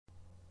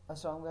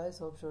Assalamu guys,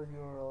 hope sure you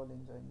are all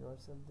enjoying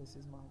yourself. This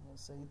is Muhammad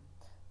Saeed.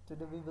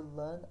 Today we will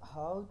learn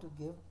how to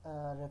give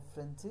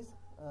references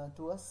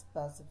to a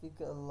specific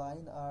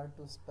line or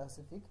to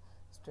specific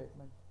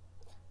statement.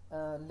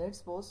 Let's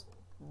suppose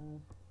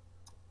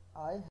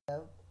I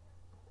have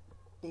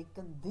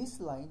taken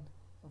this line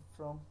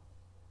from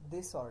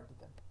this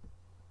article.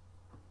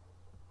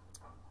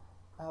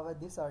 I have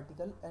this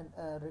article and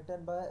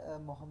written by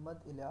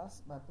Muhammad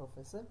Ilyas, my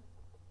professor.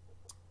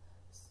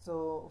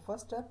 So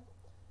first step,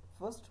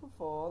 first of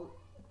all,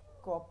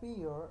 copy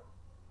your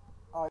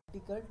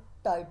article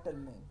title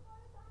name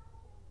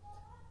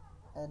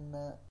and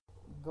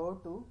go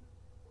to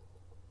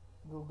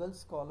Google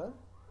Scholar,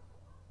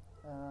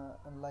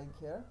 like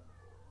here.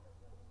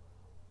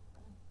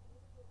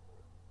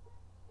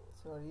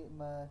 Sorry,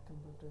 my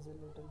computer is a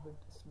little bit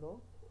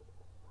slow.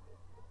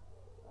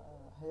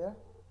 Here,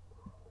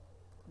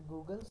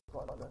 Google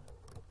Scholar.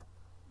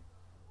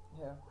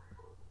 Here,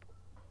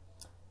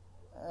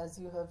 as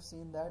you have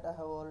seen that I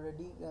have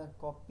already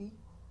copied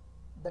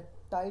the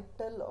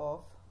title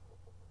of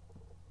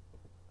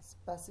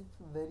specific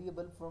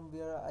variable from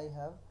where I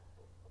have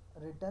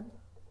written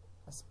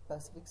a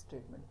specific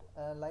statement,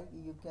 like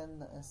you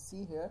can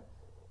see here,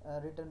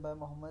 written by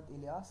Muhammad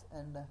Ilyas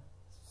and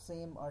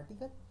same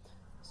article.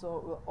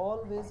 So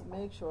always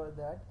make sure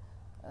that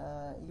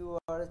you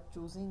are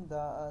choosing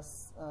the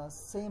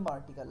same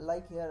article,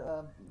 like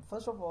here.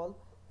 First of all,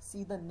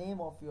 see the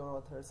name of your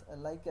authors,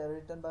 like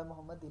written by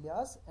Muhammad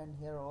Ilyas, and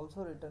here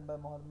also written by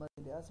Muhammad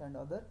Ilyas and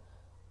other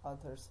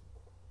authors.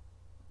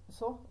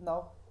 So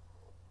now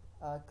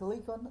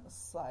click on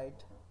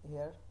site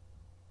here,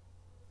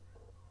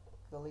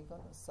 click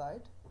on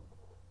site,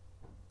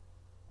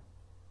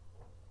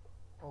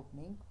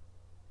 opening.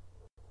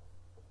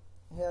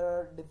 Here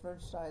are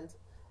different styles: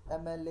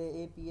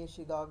 MLA, APA,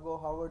 Chicago,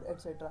 Harvard,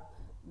 etc.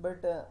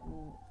 But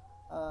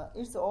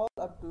it's all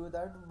up to you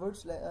that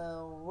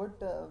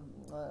what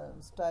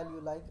style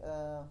you like.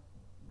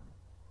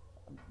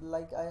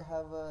 Like I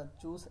have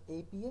choose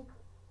APA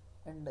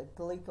and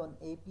click on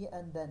APA,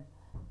 and then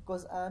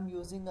because I am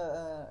using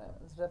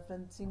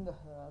referencing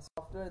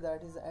software,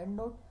 that is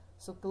Endnote,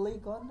 so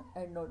click on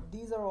Endnote.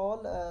 These are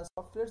all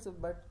softwares,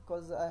 but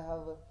because I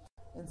have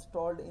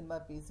installed in my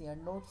PC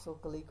Endnote, so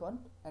click on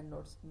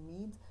Endnote.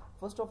 Means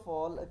first of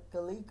all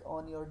click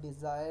on your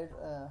desired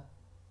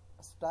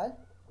style,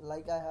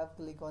 like I have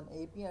click on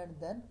AP and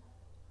then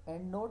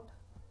Endnote,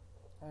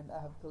 and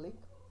I have click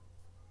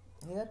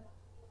here,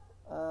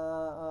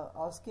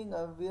 asking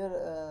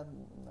where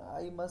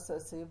I must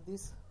save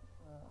this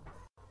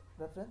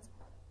reference.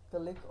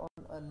 Click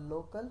on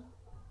local.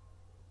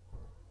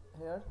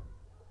 Here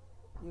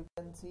you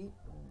can see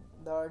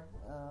that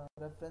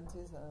reference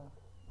is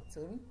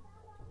saving,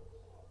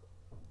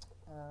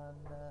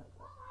 and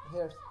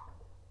here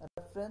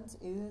reference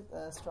is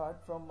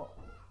start from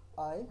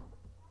I,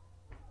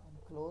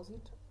 and close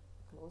it.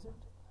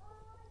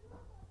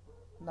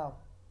 Now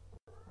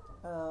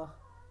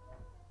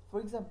for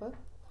example,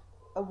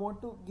 I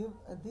want to give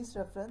this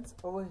reference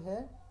over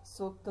here,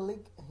 so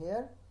click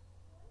here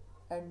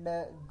and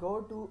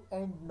go to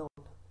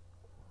Endnote,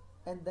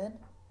 and then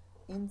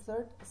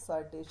insert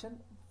citation,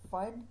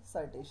 find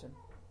citation,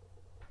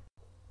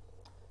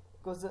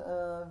 because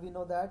we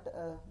know that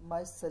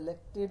my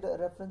selected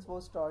reference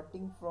was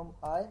starting from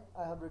I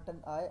have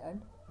written I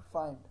and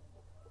find.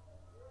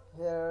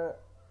 Here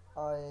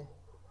I,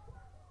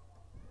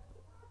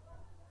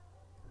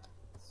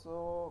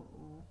 so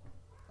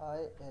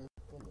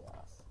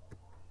Ilyas.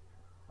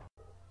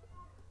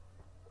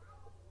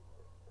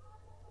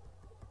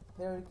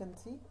 Here you can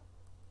see,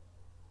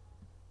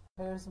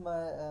 here's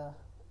my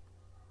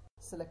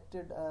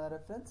selected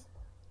reference.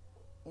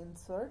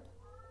 Insert.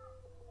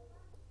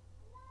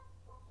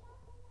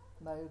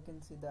 Now you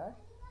can see that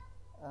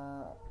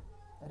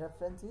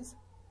reference is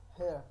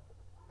here,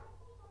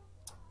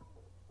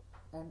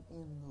 and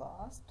in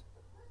last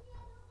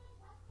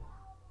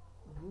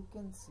you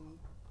can see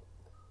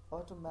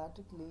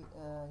automatically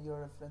your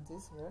reference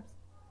is here.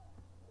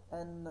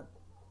 And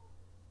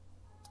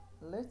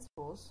let's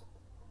suppose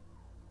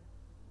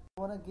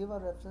I want to give a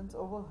reference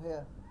over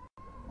here.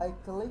 I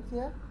click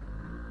here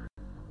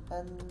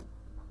and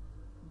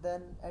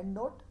then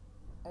Endnote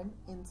and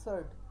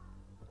insert,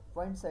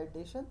 find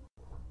citation.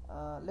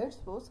 Let's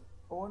suppose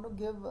I want to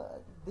give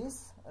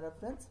this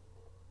reference.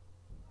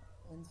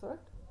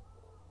 Insert,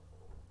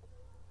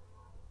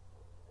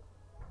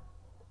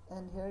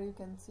 and here you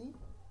can see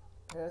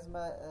here's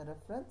my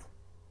reference,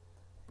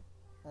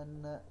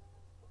 and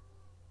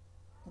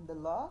in the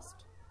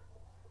last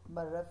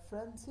my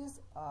references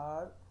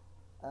are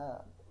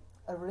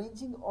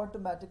arranging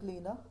automatically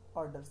in a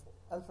orders,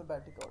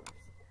 alphabetic orders.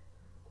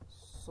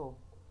 So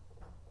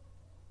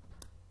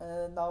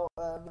now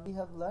we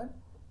have learned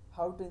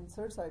how to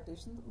insert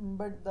citations,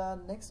 but the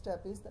next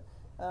step is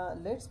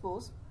let's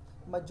suppose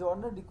my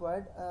journal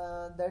required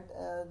that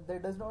they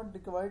does not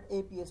require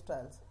APA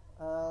styles,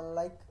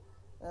 like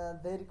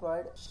they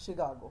required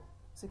Chicago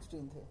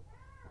 16th here.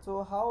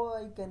 So how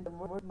I can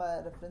convert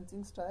my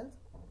referencing styles?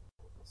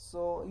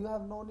 So you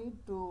have no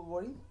need to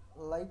worry.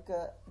 like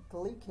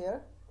click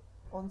here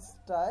on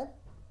style.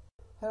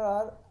 Here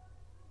are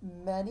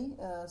many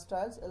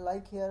styles,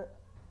 like here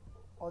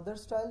other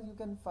style you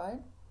can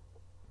find.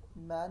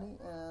 Many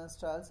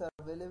styles are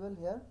available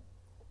here.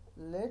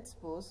 Let's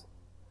suppose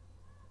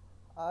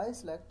I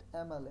select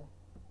MLA,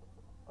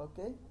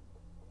 okay,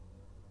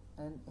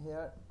 and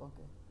here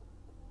okay.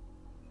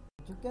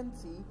 You can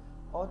see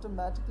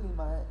automatically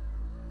my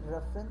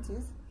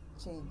references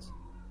change,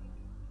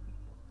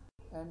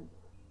 and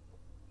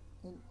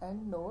in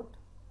Endnote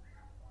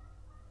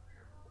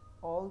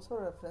also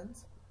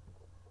reference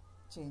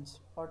change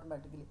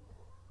automatically.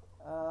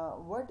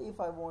 What if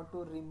I want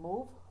to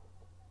remove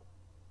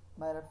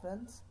my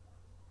reference?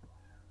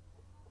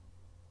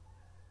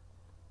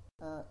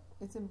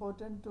 It's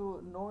important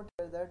to note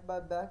here that by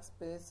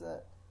backspace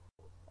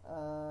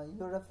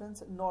your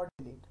reference not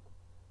delete.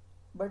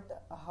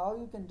 But how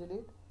you can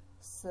delete?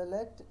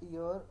 Select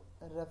your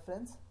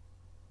reference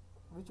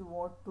which you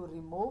want to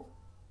remove.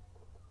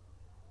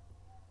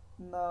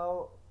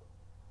 Now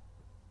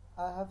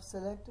I have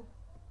selected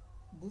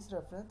this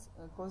reference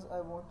because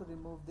I want to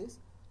remove this,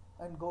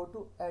 and go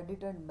to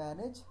edit and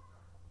manage.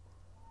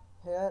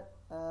 Here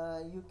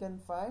you can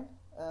find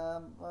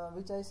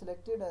which I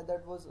selected,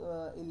 that was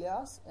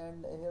Ilyas,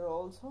 and here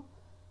also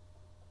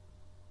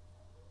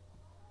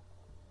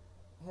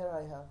here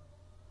I have.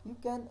 You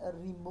can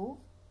remove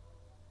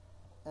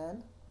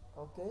and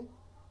okay.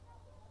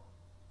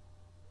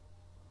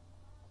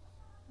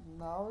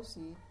 Now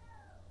see,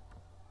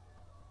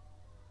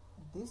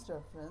 this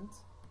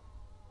reference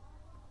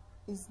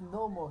is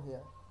no more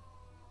here.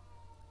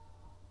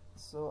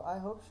 So I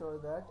hope sure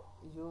that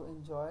you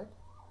enjoyed,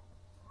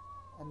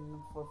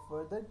 and for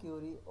further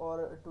query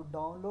or to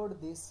download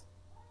this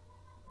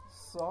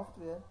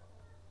software,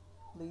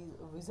 please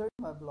visit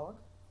my blog,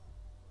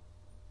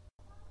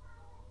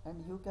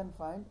 and you can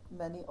find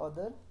many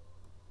other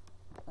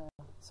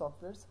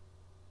softwares.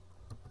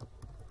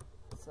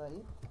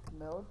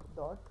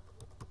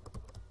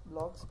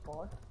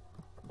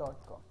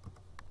 saeedmeo.blogspot.com.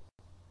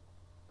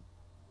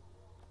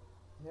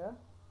 Here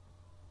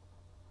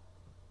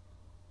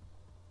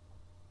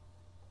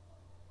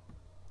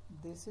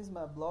this is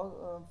my blog,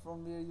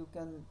 from where you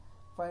can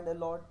find a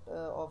lot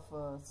of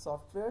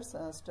softwares,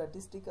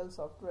 statistical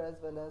software, as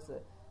well as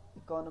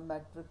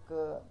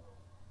econometric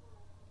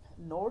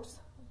notes.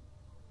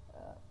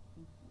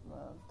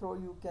 So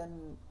you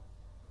can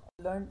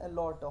learn a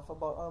lot of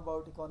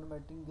about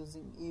econometric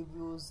using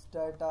Eviews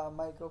Stata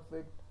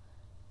Microfit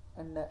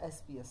and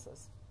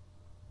Spss.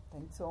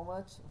 Thanks so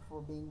much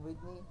for being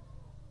with me.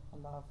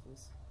 Allah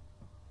Hafiz.